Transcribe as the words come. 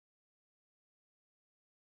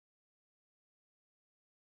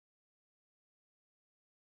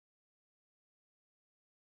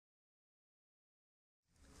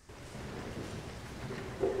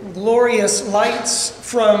glorious lights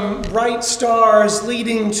from bright stars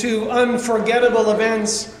leading to unforgettable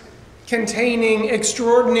events containing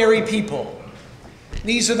extraordinary people.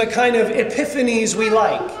 These are the kind of epiphanies we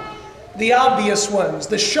like. The obvious ones,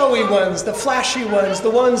 the showy ones, the flashy ones, the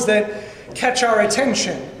ones that catch our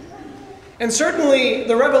attention. And certainly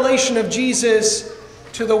the revelation of Jesus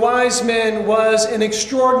to the wise men was an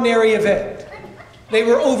extraordinary event. They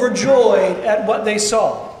were overjoyed at what they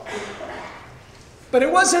saw. But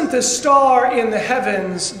it wasn't the star in the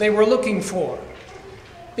heavens they were looking for.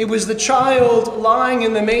 It was the child lying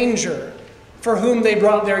in the manger for whom they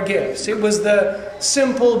brought their gifts. It was the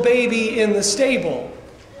simple baby in the stable,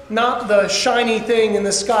 not the shiny thing in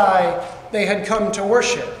the sky they had come to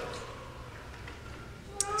worship.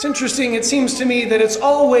 It's interesting, it seems to me that it's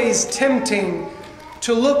always tempting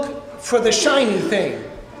to look for the shiny thing,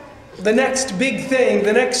 the next big thing,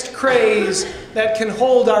 the next craze that can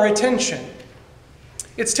hold our attention.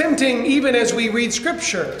 It's tempting, even as we read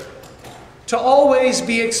Scripture, to always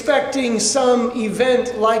be expecting some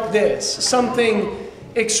event like this, something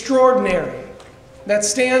extraordinary that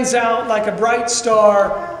stands out like a bright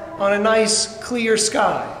star on a nice, clear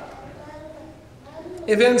sky.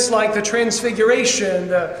 Events like the Transfiguration,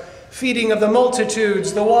 the feeding of the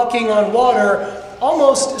multitudes, the walking on water,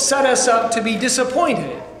 almost set us up to be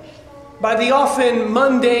disappointed by the often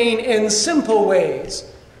mundane and simple ways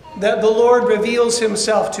that the Lord reveals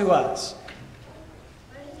himself to us.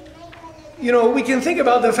 You know, we can think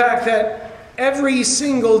about the fact that every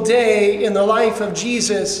single day in the life of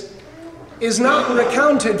Jesus is not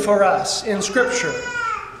recounted for us in Scripture.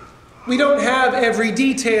 We don't have every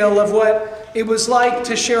detail of what it was like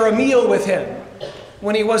to share a meal with him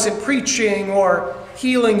when he wasn't preaching or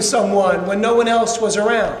healing someone when no one else was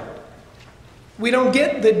around. We don't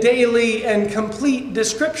get the daily and complete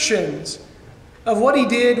descriptions of what he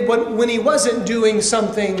did when he wasn't doing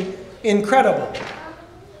something incredible.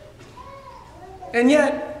 And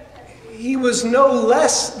yet, he was no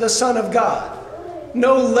less the Son of God,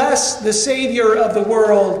 no less the Savior of the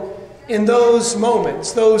world in those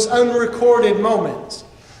moments, those unrecorded moments.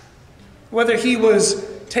 Whether he was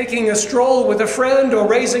taking a stroll with a friend or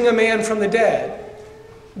raising a man from the dead,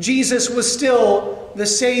 Jesus was still the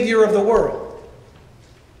Savior of the world.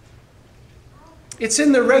 It's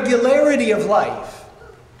in the regularity of life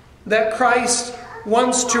that Christ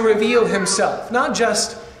wants to reveal himself, not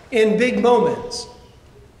just in big moments.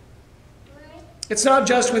 It's not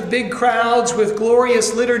just with big crowds, with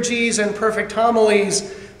glorious liturgies and perfect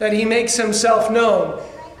homilies that he makes himself known.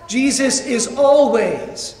 Jesus is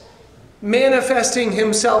always manifesting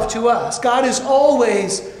himself to us. God is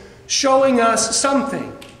always showing us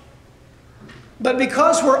something. But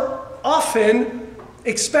because we're often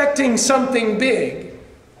expecting something big,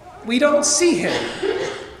 we don't see him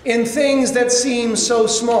in things that seem so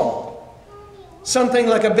small. Something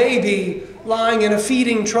like a baby lying in a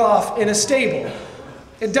feeding trough in a stable.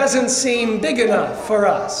 It doesn't seem big enough for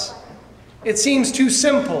us. It seems too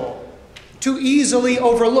simple, too easily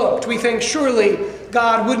overlooked. We think surely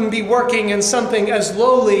God wouldn't be working in something as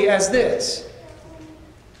lowly as this.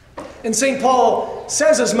 And St. Paul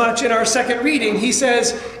says as much in our second reading. He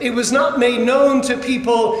says, it was not made known to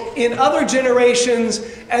people in other generations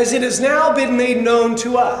as it has now been made known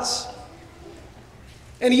to us.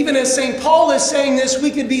 And even as St. Paul is saying this, we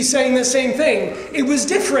could be saying the same thing. It was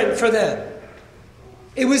different for them.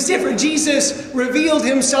 It was different. Jesus revealed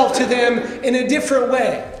himself to them in a different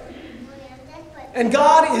way. And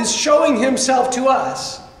God is showing himself to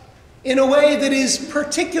us in a way that is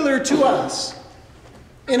particular to us,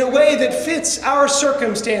 in a way that fits our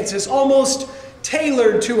circumstances, almost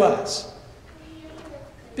tailored to us.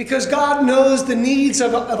 Because God knows the needs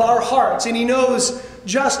of our hearts, and he knows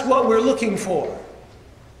just what we're looking for.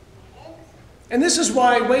 And this is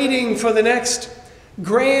why waiting for the next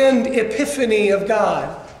grand epiphany of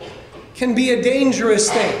God can be a dangerous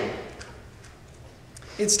thing.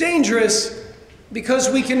 It's dangerous because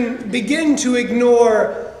we can begin to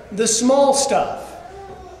ignore the small stuff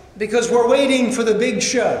because we're waiting for the big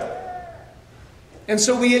show. And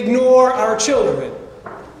so we ignore our children,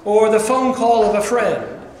 or the phone call of a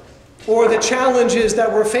friend, or the challenges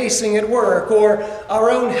that we're facing at work, or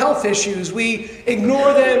our own health issues. We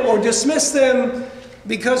ignore them or dismiss them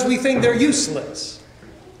because we think they're useless.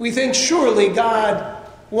 We think, surely God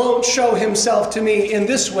won't show himself to me in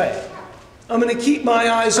this way. I'm going to keep my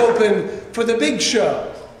eyes open for the big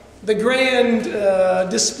show, the grand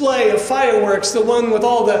display of fireworks, the one with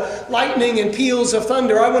all the lightning and peals of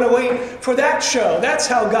thunder. I want to wait for that show. That's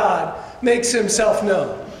how God makes himself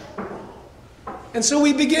known. And so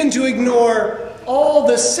we begin to ignore all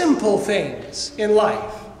the simple things in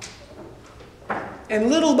life. And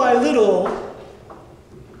little by little,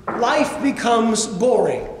 life becomes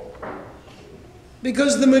boring.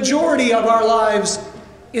 Because the majority of our lives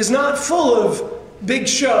is not full of big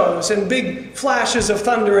shows and big flashes of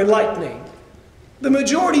thunder and lightning. The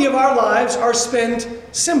majority of our lives are spent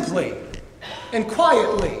simply and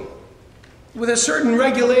quietly, with a certain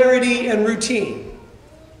regularity and routine.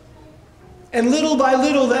 And little by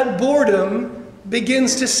little, that boredom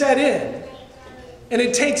begins to set in. And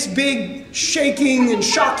it takes big, shaking and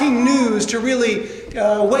shocking news to really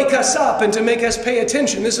wake us up and to make us pay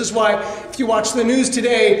attention. This is why, if you watch the news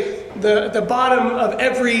today, the bottom of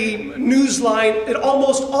every news line, it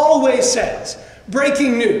almost always says,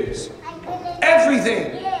 breaking news.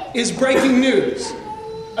 Everything is breaking news.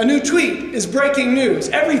 A new tweet is breaking news.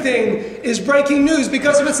 Everything is breaking news,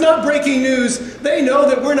 because if it's not breaking news, they know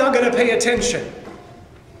that we're not going to pay attention.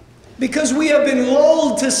 Because we have been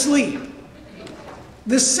lulled to sleep.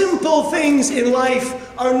 The simple things in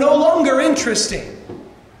life are no longer interesting.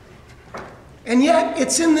 And yet,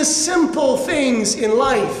 it's in the simple things in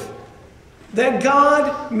life that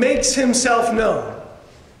God makes himself known.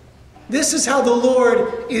 This is how the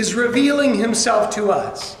Lord is revealing himself to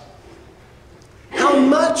us. How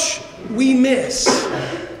much we miss.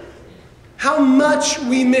 How much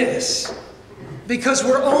we miss because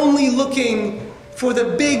we're only looking for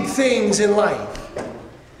the big things in life.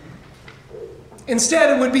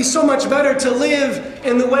 Instead, it would be so much better to live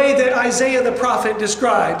in the way that Isaiah the prophet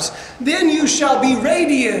describes. Then you shall be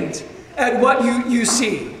radiant at what you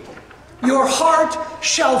see. Your heart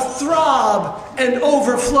shall throb and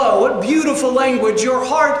overflow. What beautiful language. Your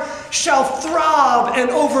heart shall throb and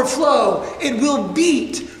overflow. It will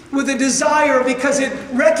beat with a desire because it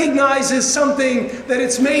recognizes something that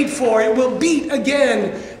it's made for. It will beat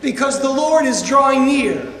again because the Lord is drawing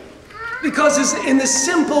near. Because in the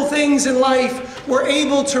simple things in life, we're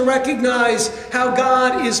able to recognize how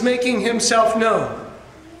God is making himself known.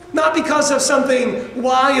 Not because of something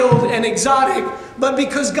wild and exotic, but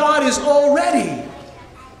because God is already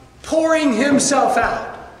pouring himself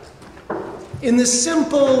out in the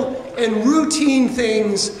simple and routine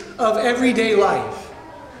things of everyday life.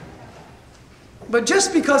 But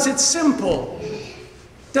just because it's simple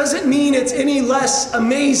doesn't mean it's any less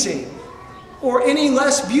amazing or any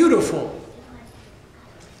less beautiful.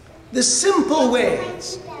 The simple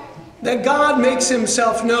ways that God makes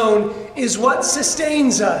himself known is what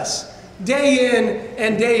sustains us day in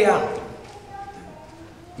and day out.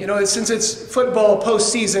 You know, since it's football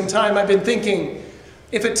postseason time, I've been thinking,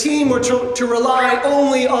 if a team were to rely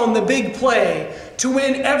only on the big play to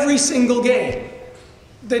win every single game,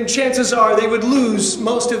 then chances are they would lose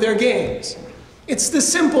most of their games. It's the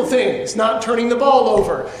simple things, not turning the ball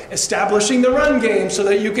over, establishing the run game so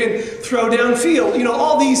that you can throw downfield. You know,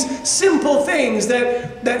 all these simple things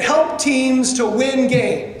that help teams to win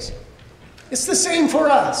games. It's the same for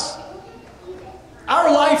us.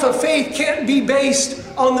 Our life of faith can't be based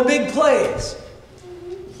on the big plays.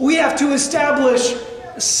 We have to establish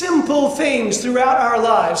simple things throughout our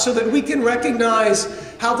lives so that we can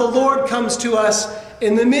recognize how the Lord comes to us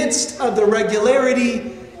in the midst of the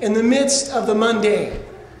regularity, in the midst of the mundane.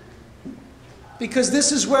 Because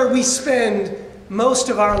this is where we spend most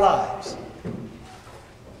of our lives.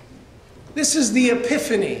 This is the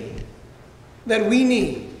epiphany that we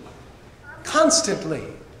need constantly.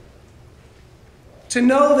 To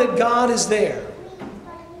know that God is there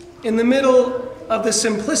in the middle of the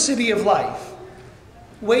simplicity of life,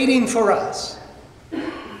 waiting for us.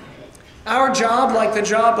 Our job, like the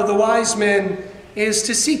job of the wise men, is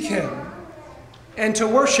to seek him and to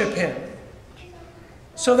worship him,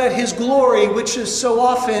 so that his glory, which is so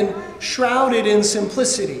often shrouded in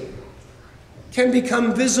simplicity, can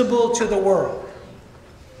become visible to the world.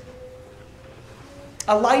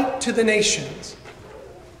 A light to the nations.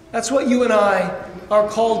 That's what you and I are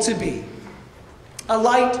called to be. A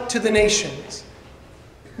light to the nations.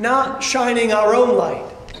 Not shining our own light,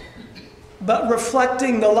 but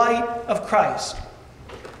reflecting the light of Christ,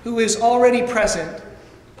 who is already present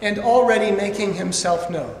and already making himself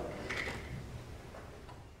known.